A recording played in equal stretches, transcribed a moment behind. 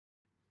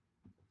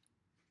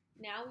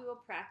Now we will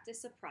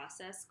practice a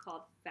process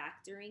called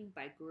factoring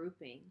by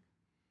grouping.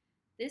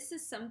 This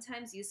is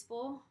sometimes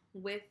useful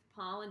with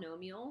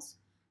polynomials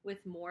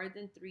with more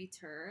than 3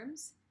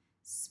 terms,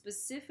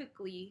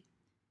 specifically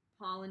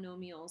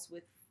polynomials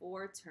with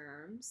 4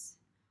 terms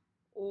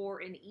or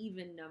an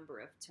even number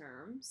of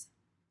terms.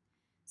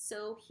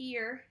 So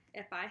here,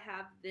 if I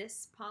have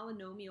this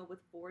polynomial with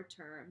 4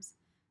 terms,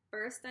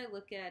 first I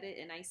look at it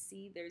and I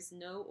see there's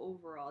no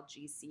overall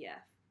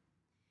GCF.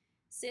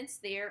 Since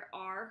there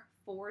are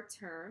 4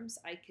 terms,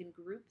 I can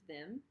group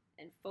them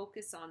and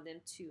focus on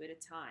them 2 at a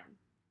time.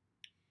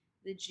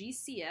 The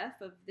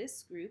GCF of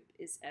this group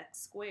is x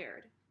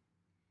squared.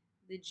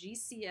 The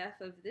GCF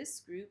of this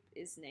group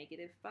is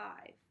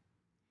 -5.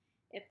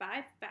 If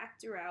I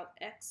factor out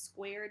x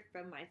squared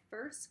from my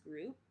first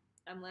group,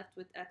 I'm left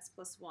with x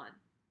plus 1.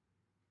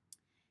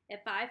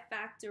 If I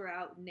factor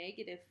out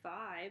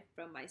 -5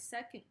 from my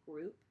second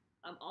group,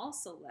 I'm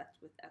also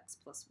left with x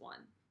plus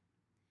 1.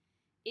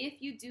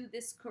 If you do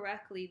this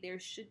correctly, there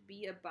should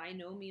be a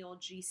binomial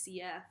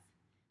GCF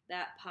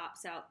that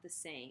pops out the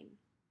same.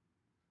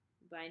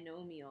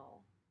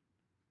 Binomial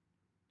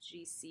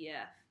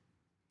GCF.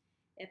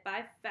 If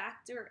I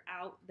factor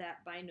out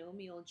that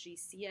binomial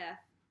GCF,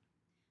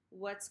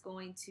 what's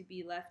going to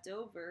be left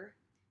over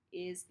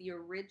is the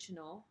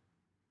original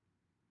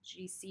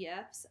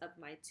GCFs of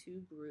my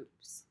 2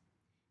 groups.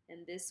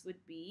 And this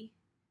would be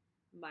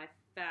my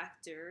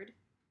factored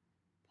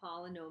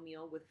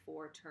polynomial with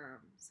 4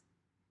 terms.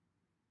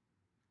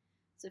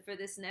 So for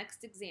this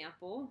next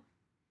example,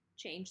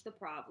 change the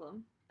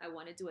problem. I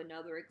want to do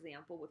another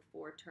example with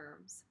 4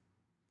 terms.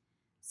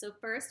 So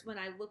first, when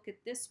I look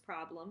at this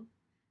problem,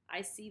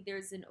 I see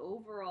there's an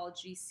overall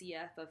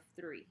GCF of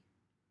 3.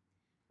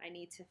 I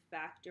need to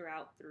factor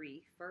out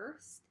 3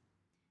 first.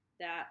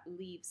 That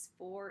leaves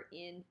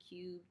 4n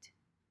cubed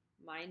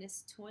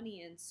minus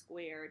 20n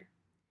squared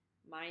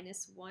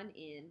minus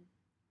 1n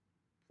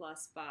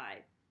plus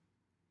 5.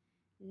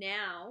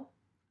 Now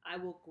I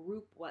will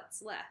group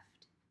what's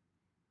left.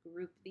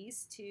 Group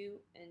these 2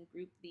 and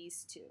group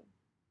these 2.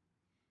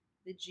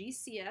 The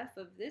GCF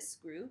of this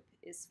group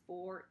is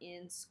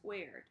 4n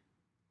squared.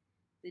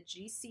 The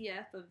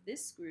GCF of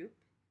this group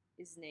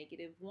is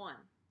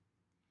 -1.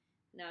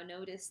 Now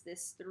notice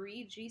this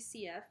 3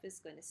 GCF is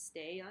going to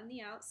stay on the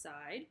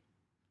outside.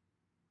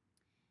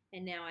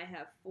 And now I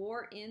have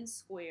 4n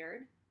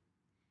squared.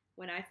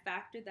 When I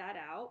factor that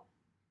out,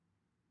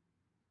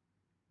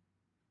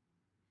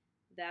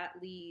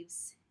 that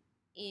leaves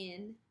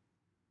n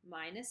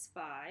minus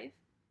 5.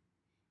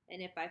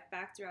 And if I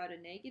factor out a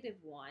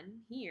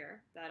 -1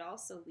 here, that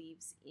also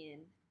leaves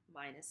n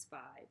minus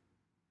 5.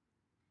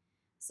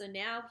 So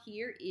now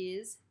here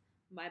is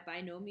my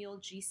binomial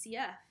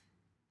GCF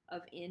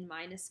of n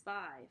minus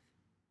 5.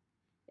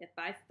 If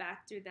I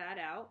factor that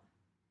out,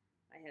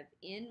 I have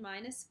n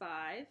minus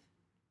 5,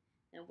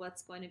 and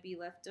what's going to be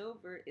left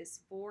over is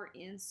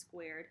 4n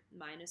squared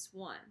minus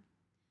 1.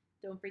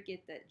 Don't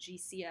forget that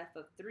GCF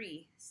of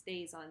 3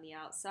 stays on the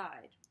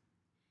outside.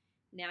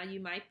 Now you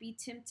might be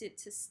tempted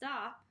to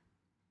stop,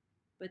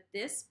 but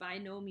this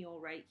binomial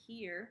right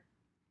here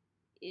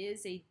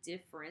is a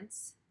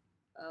difference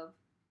of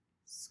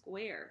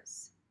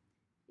squares.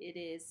 It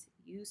is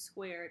u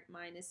squared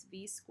minus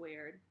v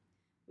squared,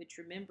 which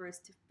remembers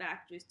to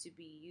factors to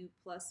be u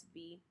plus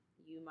v,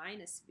 u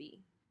minus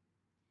v.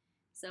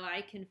 So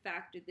I can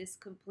factor this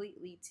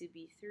completely to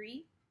be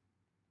 3,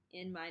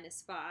 n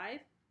minus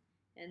 5,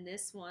 and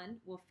this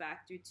one will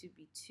factor to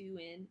be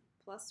 2n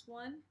plus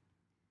 1,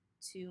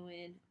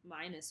 2n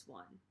minus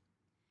 1.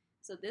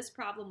 So this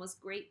problem was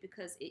great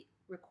because it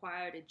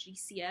required a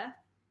GCF,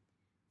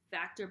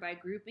 factor by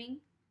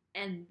grouping,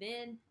 and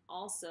then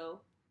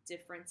also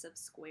difference of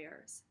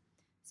squares.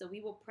 So we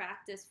will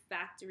practice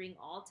factoring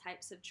all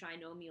types of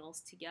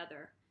trinomials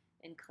together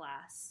in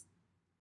class.